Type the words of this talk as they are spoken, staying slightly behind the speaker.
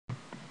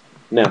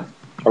Now,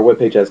 our web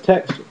page has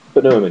text,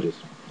 but no images.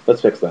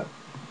 Let's fix that.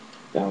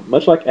 Now,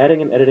 much like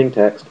adding and editing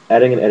text,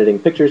 adding and editing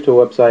pictures to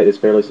a website is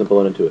fairly simple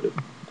and intuitive.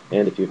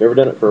 And if you've ever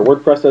done it for a word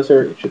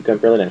processor, it should come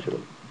fairly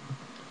naturally.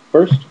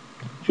 First,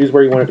 choose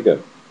where you want it to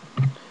go.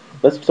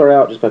 Let's start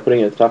out just by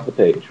putting it at the top of the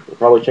page. We'll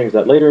probably change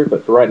that later,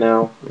 but for right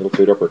now, it'll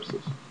suit our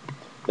purposes.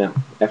 Now,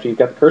 after you've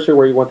got the cursor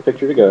where you want the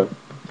picture to go,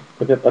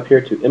 click up here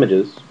to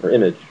Images, or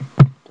Image,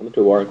 on the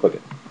toolbar and click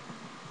it.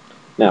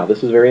 Now,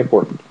 this is very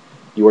important.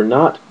 You are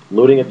not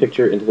loading a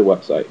picture into the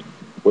website.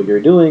 What you're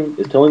doing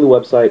is telling the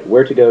website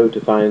where to go to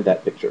find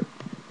that picture.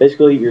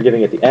 Basically, you're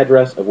giving it the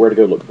address of where to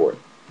go look for it.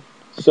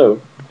 So,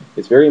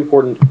 it's very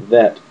important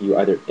that you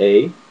either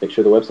A, make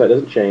sure the website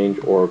doesn't change,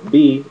 or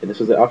B, and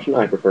this is the option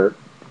I prefer,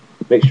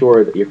 make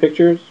sure that your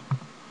pictures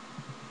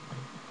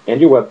and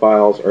your web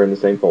files are in the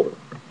same folder.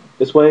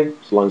 This way,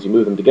 so long as you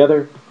move them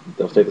together,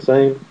 they'll stay the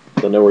same,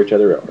 they'll know where each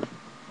other are.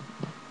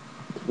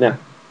 Now,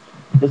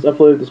 let's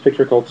upload this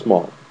picture called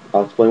Small.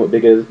 I'll explain what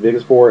big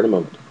is for in a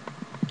moment.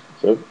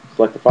 So,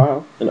 select the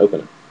file and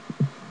open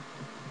it.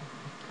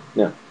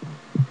 Now,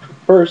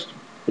 first,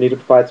 we need to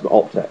provide some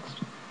alt text.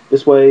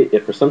 This way,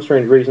 if for some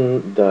strange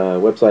reason the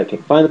website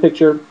can't find the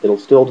picture, it'll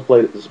still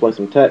display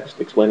some text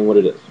explaining what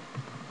it is.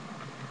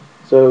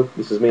 So,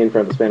 this is me in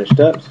front of the Spanish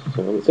Steps,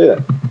 so let me say that.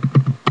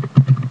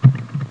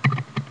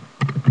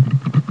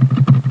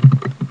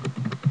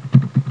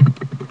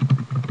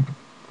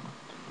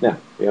 Now,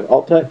 we have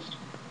alt text.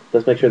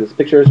 Let's make sure this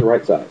picture is the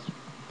right size.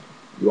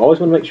 You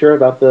always want to make sure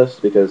about this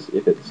because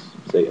if it's,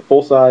 say, a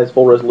full size,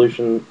 full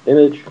resolution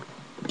image,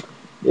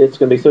 it's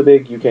going to be so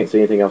big you can't see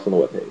anything else on the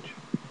web page.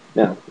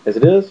 Now, as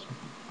it is,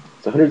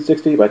 it's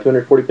 160 by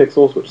 240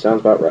 pixels, which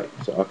sounds about right.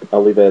 So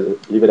I'll leave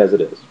it as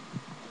it is.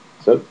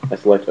 So I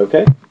select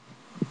OK.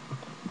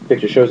 The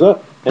picture shows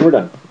up, and we're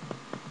done.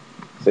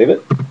 Save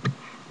it.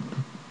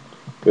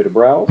 Go to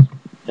Browse,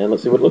 and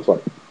let's see what it looks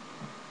like.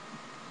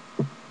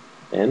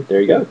 And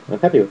there you go. I'm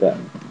happy with that.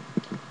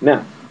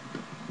 Now,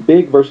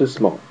 big versus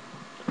small.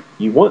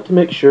 You want to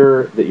make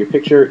sure that your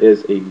picture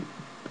is a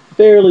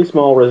fairly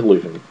small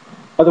resolution.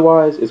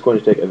 Otherwise, it's going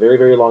to take a very,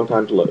 very long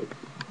time to load.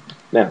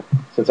 Now,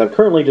 since I'm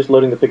currently just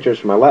loading the pictures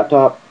from my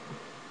laptop,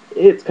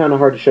 it's kind of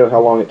hard to show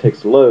how long it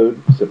takes to load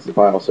since the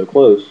file is so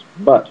close,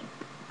 but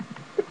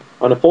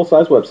on a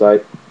full-size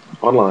website,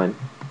 online,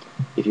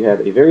 if you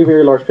have a very,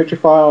 very large picture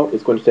file,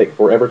 it's going to take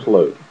forever to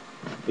load.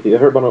 If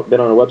you've ever been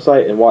on a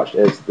website and watched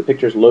as the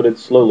pictures loaded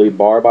slowly,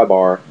 bar by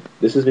bar,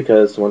 this is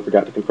because someone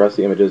forgot to compress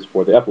the images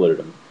before they uploaded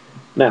them.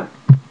 Now,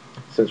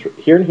 since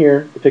here and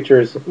here, the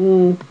picture is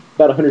about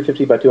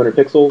 150 by 200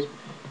 pixels,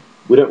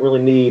 we don't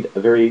really need a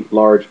very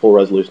large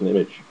full-resolution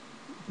image.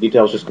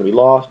 Detail is just going to be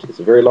lost. It's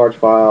a very large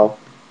file.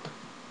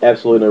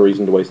 Absolutely no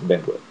reason to waste the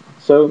bandwidth.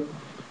 So,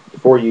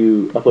 before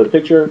you upload a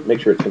picture, make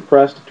sure it's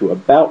compressed to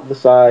about the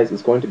size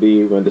it's going to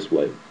be when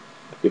displayed.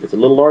 If it's a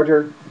little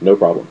larger, no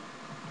problem.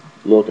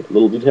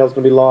 Little detail is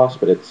going to be lost,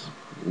 but it's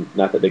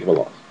not that big of a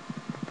loss.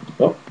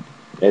 Well,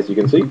 as you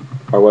can see,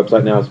 our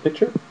website now has a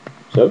picture,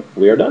 so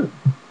we are done.